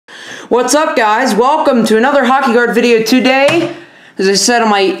What's up, guys? Welcome to another Hockey Guard video. Today, as I said on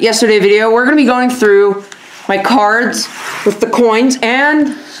my yesterday video, we're going to be going through my cards with the coins and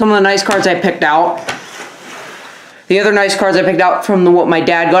some of the nice cards I picked out. The other nice cards I picked out from what my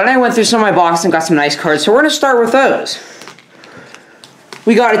dad got, and I went through some of my boxes and got some nice cards, so we're going to start with those.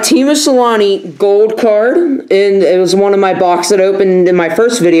 We got a Teemu Selanne gold card, and it was one of my boxes that opened in my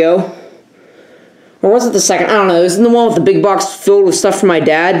first video. Or was it the second? I don't know. It was in the one with the big box filled with stuff from my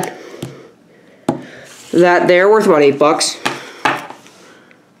dad. That there, worth about $8.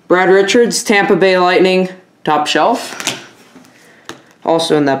 Brad Richards, Tampa Bay Lightning, top shelf.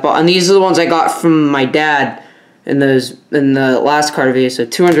 Also in that box. And these are the ones I got from my dad in the last card video. So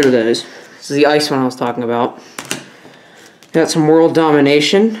 200 of those. This is the ice one I was talking about. Got some World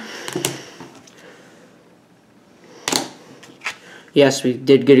Domination. Yes, we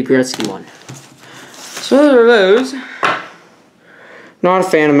did get a Gretzky one. So those are those. Not a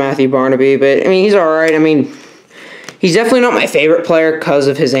fan of Matthew Barnaby, but I mean, he's alright. I mean, he's definitely not my favorite player because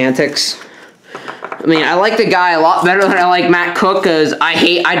of his antics. I mean, I like the guy a lot better than I like Matt Cook, because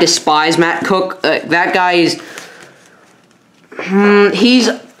I despise Matt Cook. That guy is,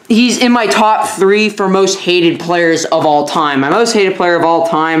 he's in my top 3 for most hated players of all time. My most hated player of all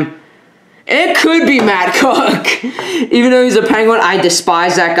time, it could be Matt Cook. Even though he's a Penguin, I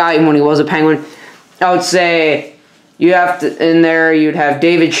despise that guy even when he was a Penguin. I would say you have to, in there, you'd have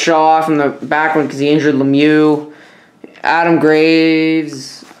David Shaw from the back one because he injured Lemieux, Adam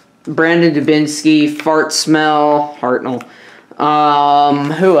Graves, Brandon Dubinsky, Fart Smell, Hartnell.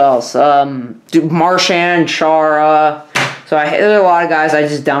 Who else? Marchand, Chara. So there are a lot of guys I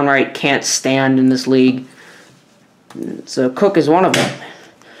just downright can't stand in this league. So Cook is one of them.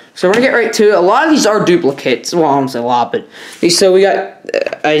 So we're going to get right to it. A lot of these are duplicates. Well, I don't say a lot, but these. So we got,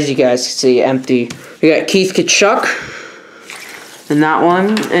 as you guys can see, empty. We got Keith Tkachuk in that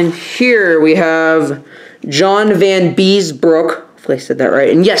one. And here we have John Van Beesbrook. Hopefully I said that right.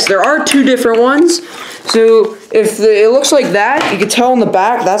 And yes, there are 2 different ones. So if it looks like that, you can tell on the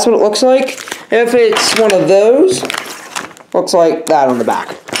back, that's what it looks like. If it's one of those, looks like that on the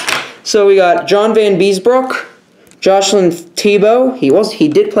back. So we got John Van Beesbrook, Jocelyn Thibault. He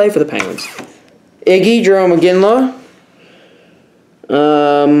did play for the Penguins. Iggy, Jerome McGinley.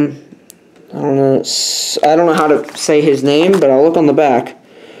 I don't know how to say his name, but I'll look on the back.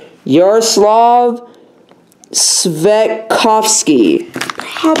 Yaroslav Svechkovsky.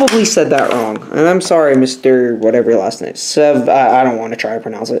 Probably said that wrong. And I'm sorry, Mr. whatever your last name is. I don't want to try to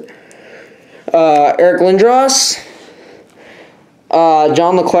pronounce it. Eric Lindros.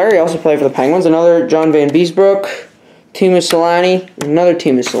 John LeClaire, he also played for the Penguins. Another John Van Beesbrook. Teemu Selanne. Another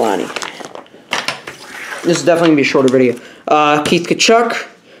Teemu Selanne. This is definitely going to be a shorter video. Keith Tkachuk.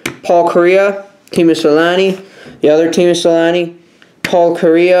 Paul Kariya. Teemu Selanne. The other Teemu Selanne. Paul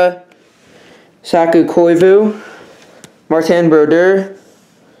Kariya. Saku Koivu. Martin Brodeur.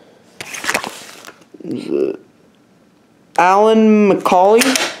 Alan McCauley.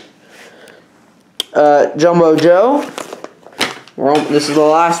 Jumbo Joe. This is the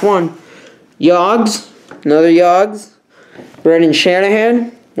last one. Yogs. Another Yogs. Brendan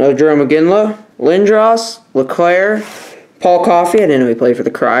Shanahan. Another Jerome McGinley. Lindros. LeClaire. Paul Coffey. I didn't know he played for the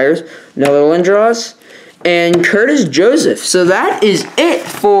Criers. Another Lindros. And Curtis Joseph. So that is it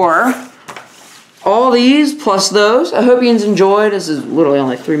for all these plus those. I hope you enjoyed. This is literally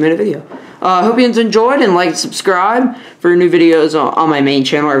only a 3-minute video. I hope you enjoyed, and like and subscribe for new videos on my main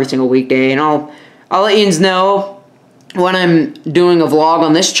channel every single weekday. And I'll let you know when I'm doing a vlog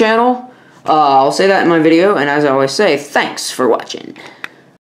on this channel. I'll say that in my video, and as I always say, thanks for watching.